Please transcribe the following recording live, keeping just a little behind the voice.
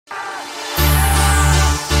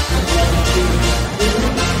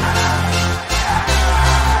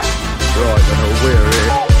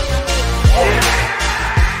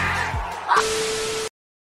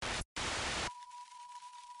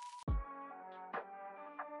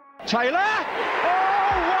Taylor!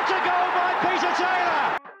 Oh, what a goal by Peter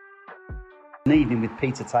Taylor! An evening with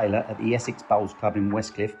Peter Taylor at the Essex Bowls Club in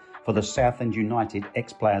Westcliff for the Southend United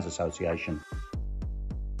Ex-Players Association.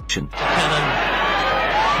 That's the goal!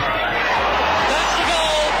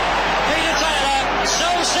 Peter Taylor,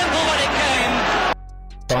 so simple when it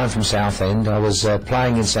came! I'm from Southend. I was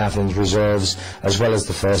playing in Southend's reserves as well as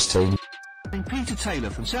the first team. Peter Taylor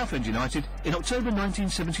from Southend United in October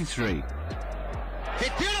 1973.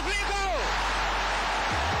 Hit beautifully, goal!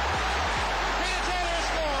 Peter Taylor has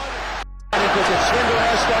scored! And he puts it Swindle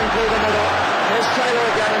going through the middle. Here's Taylor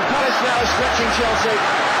again, and Palace now is stretching Chelsea.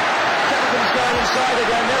 Jonathan's going inside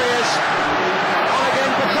again, there he is. On again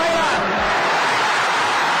for Taylor.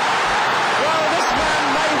 Well, this man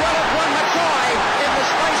may well have won the tie in the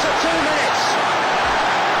space of 2 minutes.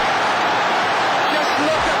 Just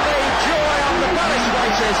look at the joy on the Palace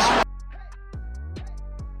faces.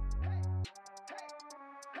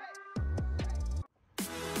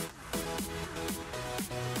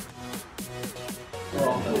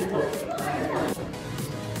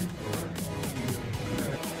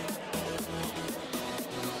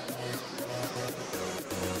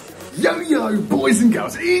 Yo, boys and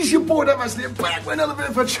girls, it's your boy Dave Ashley back with another bit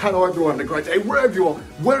of a channel. I hope you're having a great day, wherever you are,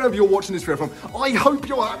 wherever you're watching this video from. I hope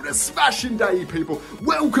you're having a smashing day, people.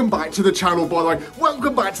 Welcome back to the channel, by the way.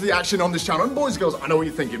 Welcome back to the action on this channel. And boys and girls, I know what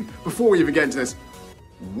you're thinking. Before we even get into this,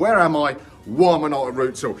 where am I? Why am I not at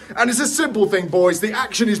Rootsall? And it's a simple thing, boys. The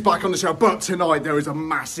action is back on the show, but tonight there is a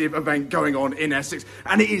massive event going on in Essex,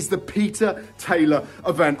 and it is the Peter Taylor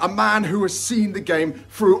event. A man who has seen the game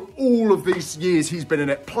through all of these years he's been in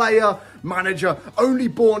it. Player, manager, only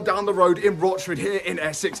born down the road in Rochford here in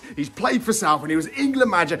Essex. He's played for Southend. He was England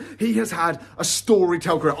manager. He has had a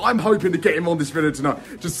storytelling career. I'm hoping to get him on this video tonight,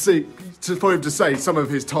 just for him to say some of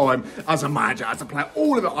his time as a manager, as a player,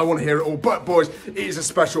 all of it. I want to hear it all. But boys, it is a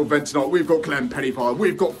special event tonight. We've got Clem Pennyfire.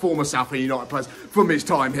 We've got former Southend United players from his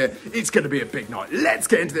time here. It's going to be a big night. Let's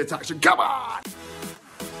get into this action. Come on!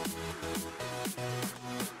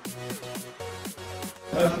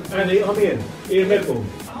 Andy, I'm Ian Medbull.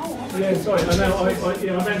 Oh, yeah, sorry. I know. I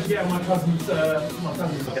managed to get on my cousin's. Well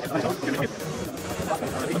done.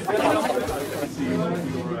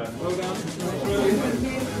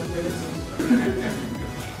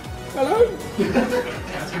 Hello.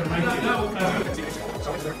 That's going to make it now.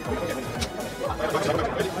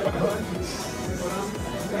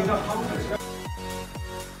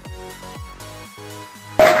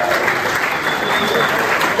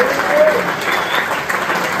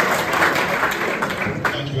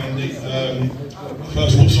 Thank you, Andy.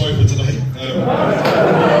 First of all, sorry for today.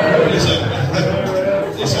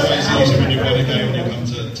 It's always easy when you win a game when you come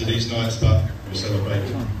to these nights, but we celebrate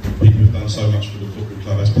people who've done so much for the football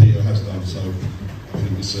club, as Peter has done. So I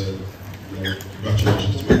think it's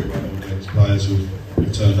congratulations to everyone, all the players who've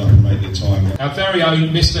turned up and made their time. Our very own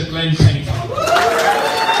Mr. Glenn Pennyfire.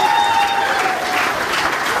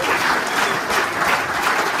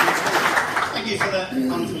 Thank you for that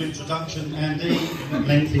wonderful introduction, Andy.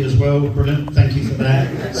 Lengthy as well, brilliant. Thank you for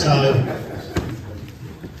that. So,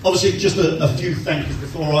 obviously, just a few thank yous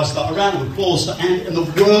before I start. A round of applause for Andy and the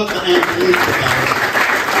work that Andy does.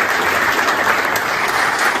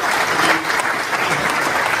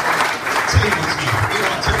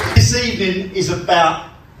 This evening is about,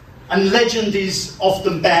 and legend is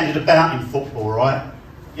often bandied about in football, right?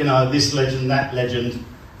 You know, this legend, that legend.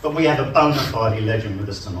 But we have a bona fide legend with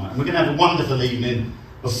us tonight. And we're going to have a wonderful evening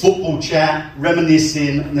of football chat,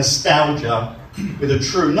 reminiscing, nostalgia, with a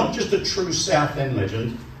true, not just a true Southend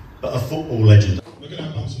legend, but a football legend. We're going to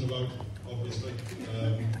have bumps in the road, obviously.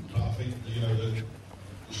 But I think, the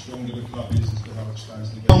stronger the club is the how it stands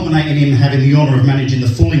together. Culminating in having the honour of managing the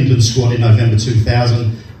full England squad in November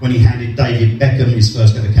 2000, when he handed David Beckham his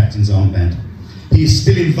first ever captain's armband. He is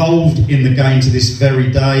still involved in the game to this very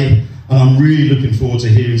day, and I'm really looking forward to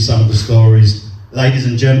hearing some of the stories. Ladies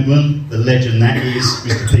and gentlemen, the legend that is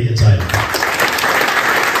Mr. Peter Taylor.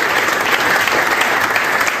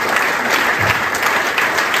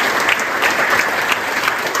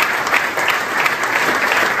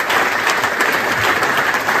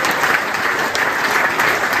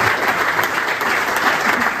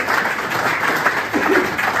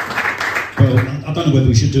 I don't know whether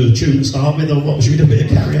we should do a tune to start with, or what, should we do a bit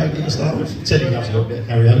of karaoke to start with? Teddy loves a little bit of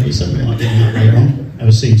karaoke, so we might get that later on. Have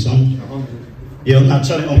a sing song. Yeah, no,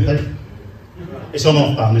 turn it on, Pete. It's on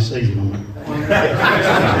off button, it's easy on that.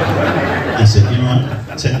 That's it, you're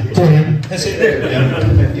right. Technical. That's it.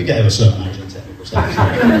 Yeah. You get over a certain age on technical stuff.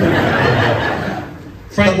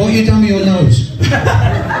 Frank, what have you done with your nose? You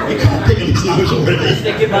can't pick on his nose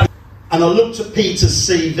already. And I looked at Peter's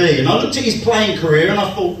CV, and I looked at his playing career, and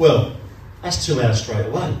I thought, well, that's 2 hours straight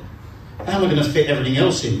away. How am I going to fit everything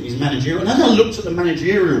else in? His managerial. And then I looked at the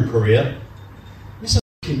managerial career. It's a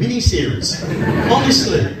fucking mini-series.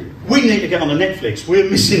 Honestly, we need to get on to Netflix. We're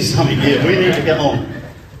missing something here. We need to get on.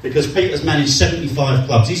 Because Peter's managed 75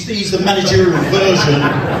 clubs. He's the managerial version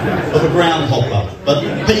of a groundhopper. But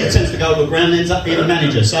Peter tends to go to a ground and ends up being a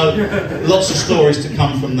manager. So lots of stories to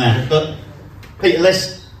come from that. But Peter,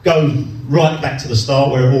 let's go right back to the start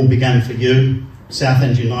where it all began for you,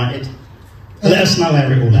 Southend United. Let us know how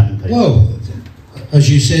it all happened, Peter. Well, as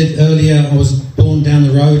you said earlier, I was born down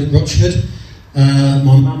the road at Rochford.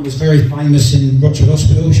 My mum was very famous in Rochford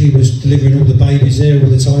Hospital. She was delivering all the babies there all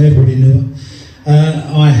the time. Everybody knew her.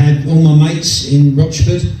 I had all my mates in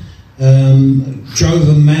Rochford. Drove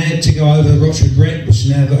them mad to go over the Rochford Rec, which has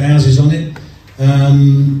now got houses on it,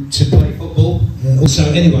 to play football. Also,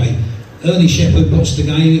 anyway, Ernie Shepherd watched the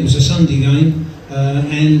game. It was a Sunday game,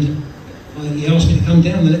 and he asked me to come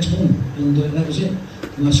down the next morning, and that was it.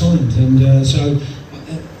 And I signed. And so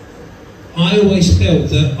I always felt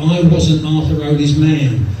that I wasn't Arthur Rowley's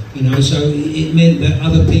man, you know. So it meant that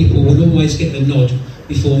other people would always get the nod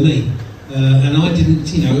before me, and I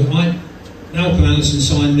didn't. You know, Malcolm Allison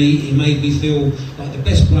signed me. He made me feel like the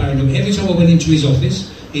best player in the. Every time I went into his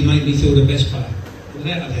office, he made me feel the best player,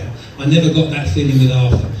 without a doubt. I never got that feeling with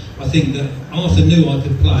Arthur. I think that Arthur knew I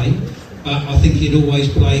could play, but I think he'd always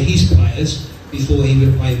play his players before he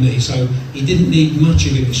would play me. So he didn't need much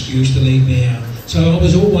of an excuse to leave me out. So I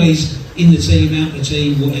was always in the team, out the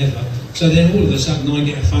team, whatever. So then all of a sudden I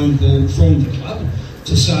get a phone call from the club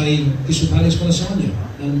to say, Crystal Palace want to sign you.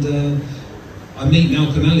 And I meet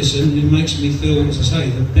Malcolm Allison, who makes me feel, as I say,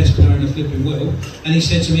 the best player in the flipping world. And he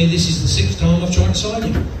said to me, this is the 6th time I've tried to sign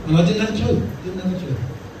you. And I didn't have a clue.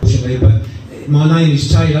 Unfortunately, but my name is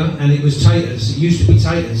Taylor, and it was Taters. It used to be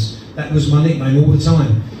Taters. That was my nickname all the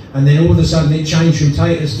time. And then all of a sudden it changed from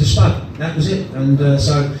Taters to Spud. That was it. And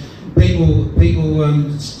so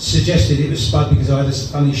people suggested it was Spud because I had a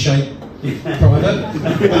funny shape private.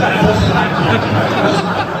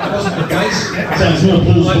 That wasn't the case. Sounds more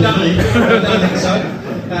plausible. I don't think so.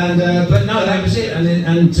 And but no, that was it.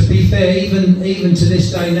 And to be fair, even to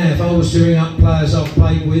this day now, if I was to ring up players I've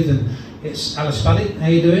played with, and it's Alice Buddy, how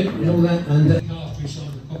you doing, and all that, and after he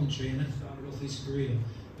signed the commentary, and that started off his career.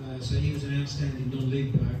 So he was an outstanding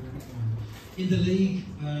non-league player. In the league,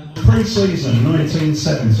 pre-season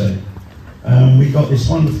 1970, we got this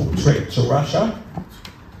wonderful trip to Russia,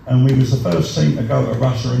 and we was the first team to go to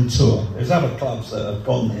Russia and tour. There's other clubs that have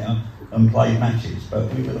gone there and played matches,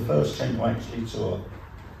 but we were the first team to actually tour.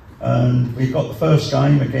 And we got the first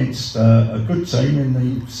game against a good team in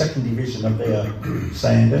the 2nd division of their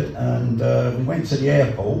standard, and we went to the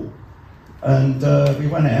airport, and we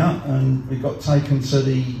went out and we got taken to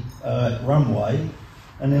the runway,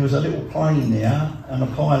 and there was a little plane there and a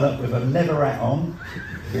pilot with a leather hat on.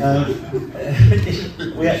 We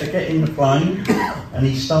had to get in the plane, and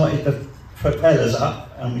he started the propellers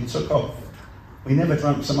up, and we took off. We never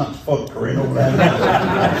drank so much vodka in all our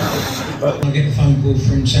lives. But I get a phone call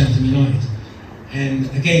from Southend United, and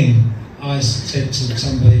again I said to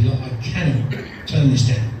somebody, look, I cannot turn this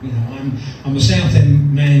down. You know, I'm a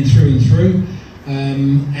Southend man through and through,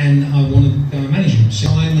 and I want to go and manage him.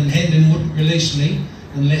 Simon Hendon wouldn't release me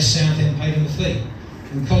unless Southend paid him a fee.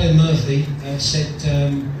 And Colin Murphy said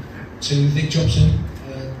to Vic Jobson,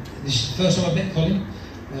 this is the first time I met Colin.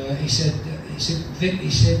 He said, Vic,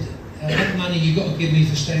 that money you've got to give me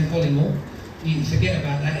for Stan Collymore, you can forget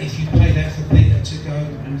about that if you pay that for Peter to go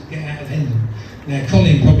and get out of Hendon. Now,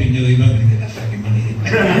 Colin probably knew he weren't going to get that fucking money, didn't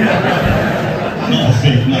he? Not a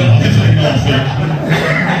fig, no, definitely not a fig.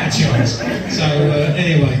 Not a chance. So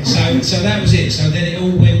anyway, so that was it. So then it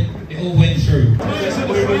all went through.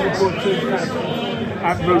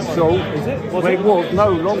 At Root Salt, is it? Well, it was no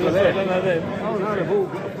longer there. Oh no, they've all.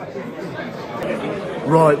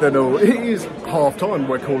 Right then all, it is half time,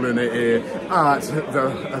 we're calling it here at the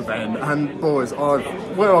event, and boys,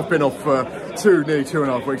 I've been off for nearly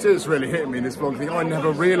 2.5 weeks, it's really hitting me in this vlog thing. I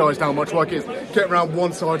never realised how much like it is getting around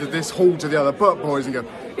one side of this hall to the other, but boys and girls,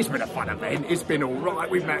 it's been a fun event, it's been alright,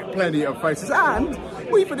 we've met plenty of faces, and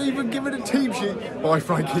we've been even given a team sheet by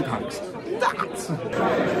Frankie Banks.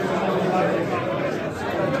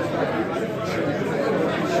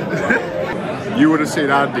 You would have seen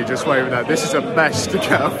Andy just waving that. This is a mess to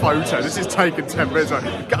get a photo. This is taking 10 minutes.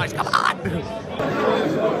 Like, guys, come on!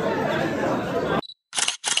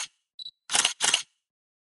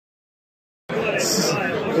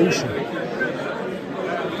 Awesome.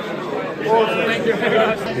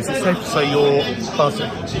 Is it safe to say you're buzzing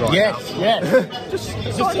right yes, now? Yes.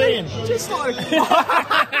 just saying. Just like...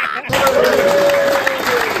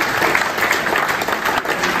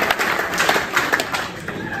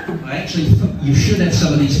 You should have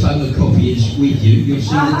some of these photocopies with you. You'll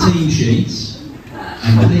see the team sheets.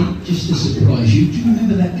 And Pete, just to surprise you, do you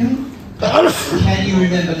remember that game? Can you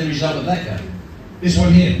remember the result of that game? This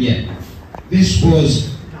one here? Yeah. This was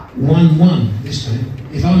 1-1 this game.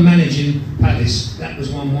 If I'm managing Palace, that was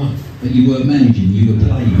 1-1. But you weren't managing, you were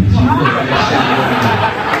playing. For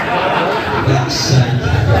God's sake.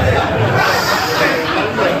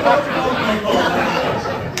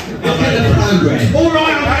 Look at the programme. All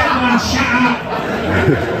right, everyone, shut up!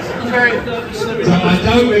 So I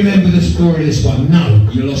don't remember the score of this one, no.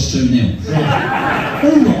 You lost 2-0. Right.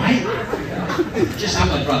 All right. Just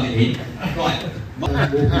have I rub it in. Right. Walking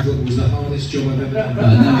football was the hardest job I've ever done.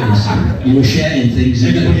 No, it is. You were shouting things.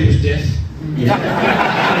 Everybody was deaf. Yeah.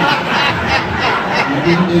 You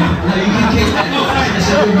didn't do... No, you can keep that. That's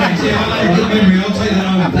a good memory. Yeah, I have a good memory. I'll take that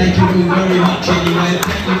home. Thank you all very much anyway.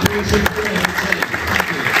 Thank you to all for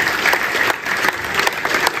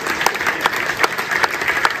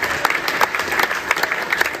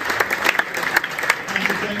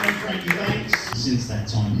since that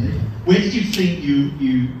time there. Where did you think you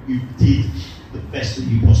did the best that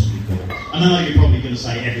you possibly could? I know you're probably going to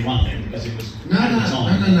say everyone then, because it was No.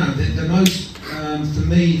 The most, for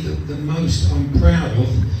me, the most I'm proud of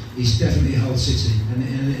is definitely Hull City,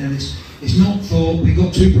 and it's not for, we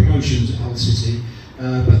got 2 promotions at Hull City,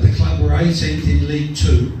 but the club were 18th in League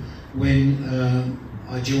 2 when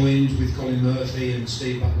I joined with Colin Murphy and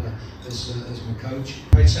Steve Butler as my coach.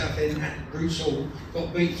 Played Southend at Bruce Hall,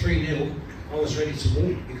 got beat 3-0. I was ready to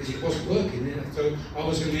walk because it wasn't working. So I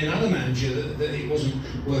was going to be another manager that it wasn't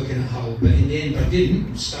working at Hull. But in the end, I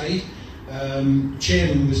didn't. Stayed.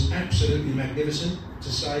 Chairman was absolutely magnificent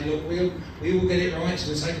to say, look, we will get it right. It's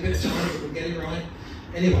going to take a bit of time, but we'll get it right.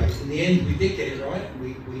 Anyway, in the end, we did get it right.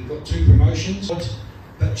 We got 2 promotions.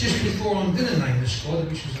 But just before I'm going to name the squad,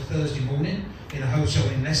 which was a Thursday morning in a hotel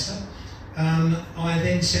in Leicester, I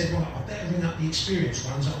then said, right, I better ring up the experienced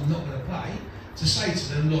ones that I'm not going to play, to say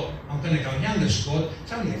to them, look, I'm going to go younger squad,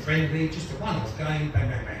 it's only a friendly, just a one-off game, bang,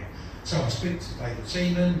 bang, bang. So I speak to David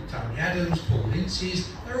Seaman, Tony Adams, Paul Lindsay,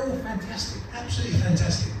 they're all fantastic, absolutely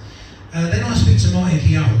fantastic. Then I speak to Martin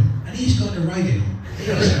Keown, and he's got the radio on. He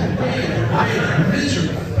was really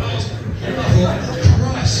miserable bastard. I thought,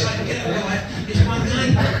 Christ, get a life, it's one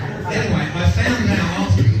game. Anyway, I found out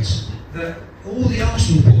afterwards that all the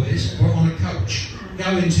Arsenal boys were on a coach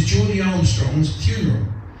going to Geordie Armstrong's funeral.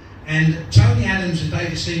 And Tony Adams and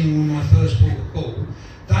David Seaman were my first port of call.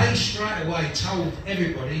 They straight away told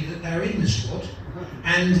everybody that they were in the squad.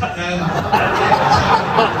 And so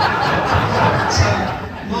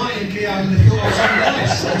Martin Keown thought I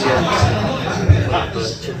was on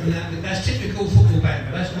live. That's typical football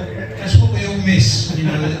banter. That's what we all miss, you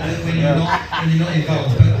know, when you're not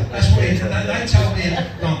involved. But that's what they told me. I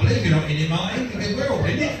can't believe you're not in it, Martin. Because we're all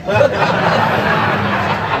in it.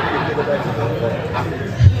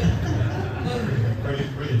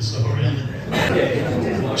 Brilliant story, isn't it?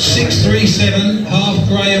 637, half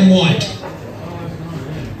grey and white.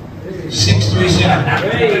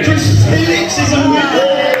 637. Chris Felix is a winner!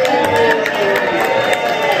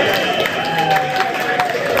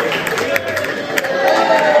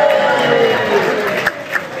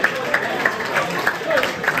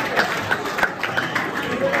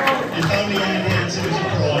 If only Andy answered was a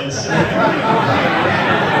prize.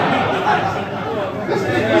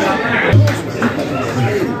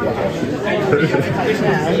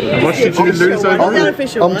 Much did you lose over?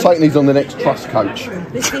 I'm taking these on the next trust coach.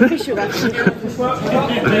 This is the official one.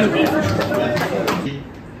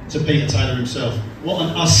 To Peter Taylor himself.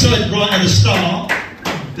 I said right at the start,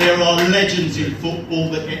 there are legends in football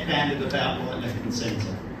that get banded about right, left and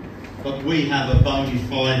centre. But we have a bona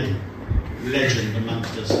fide legend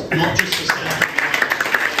amongst us. Not just for South.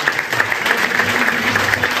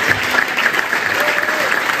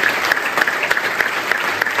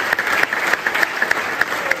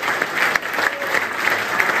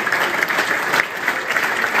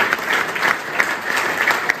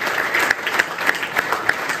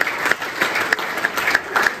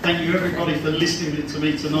 Thank you everybody for listening to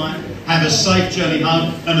me tonight. Have a safe journey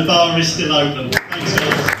home, and the bar is still open. Thanks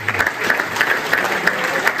guys.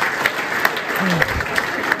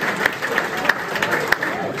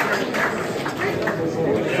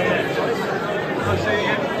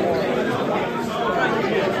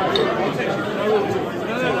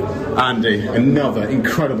 Andy, another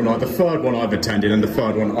incredible night. The third one I've attended and the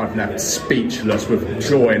third one I've left speechless with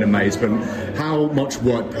joy and amazement. How much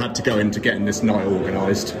work had to go into getting this night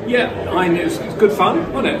organised? Yeah, I mean, it was good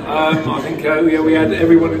fun, wasn't it? I think we had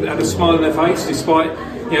everyone had a smile on their face despite,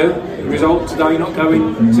 you know, the result today not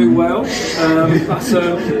going too well.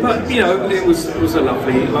 But you know, it was a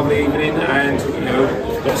lovely evening, and you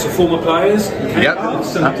know, lots of former players, and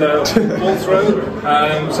all through.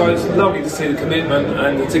 So it's lovely to see the commitment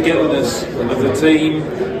and the togetherness of the team,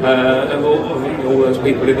 and all those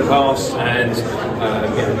people in the past, and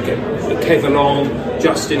you know, Kev along,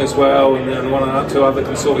 Justin as well, and one or two other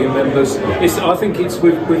consortium members. I think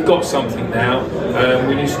we've got something now.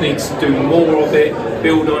 We just need to do more of it,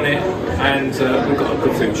 build on it, and we've got a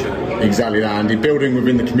good future. Exactly that, Andy. Building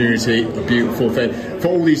within the community, a beautiful thing. For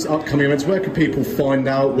all these upcoming events, where can people find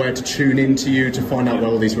out, where to tune into you to find out where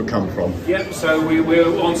all these would come from? Yep, so we're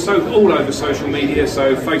on all over social media,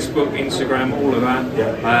 so Facebook, Instagram, all of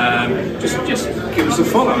that. Just give us a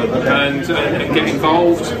follow and get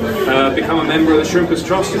involved. Become a member of the Shrimpers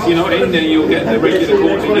Trust if you're not in, then you'll get the regular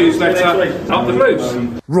quarterly newsletter up the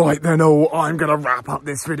blues. Right then, I'm going to wrap up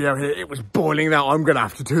this video here. It was boiling now. I'm going to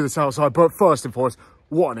have to do this outside, but first and foremost,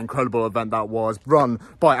 what an incredible event that was, run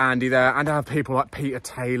by Andy there, and to have people like Peter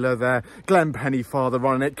Taylor there, Glenn Pennyfather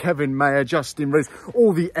running it, Kevin Mayer, Justin Rees,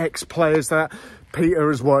 all the ex-players that Peter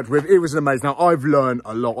has worked with. It was amazing. Now, I've learned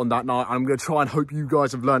a lot on that night. I'm going to try and hope you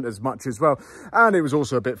guys have learned as much as well. And it was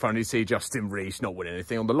also a bit funny to see Justin Rees not win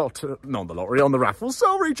anything on the lottery, on the raffle.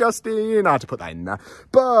 Sorry, Justin, I had to put that in there.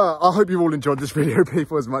 But I hope you've all enjoyed this video,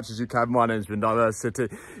 people, as much as you can. My name's been Diversity.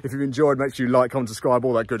 If you've enjoyed, make sure you like, comment, subscribe,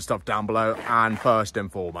 all that good stuff down below. And first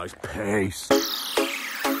and foremost, peace.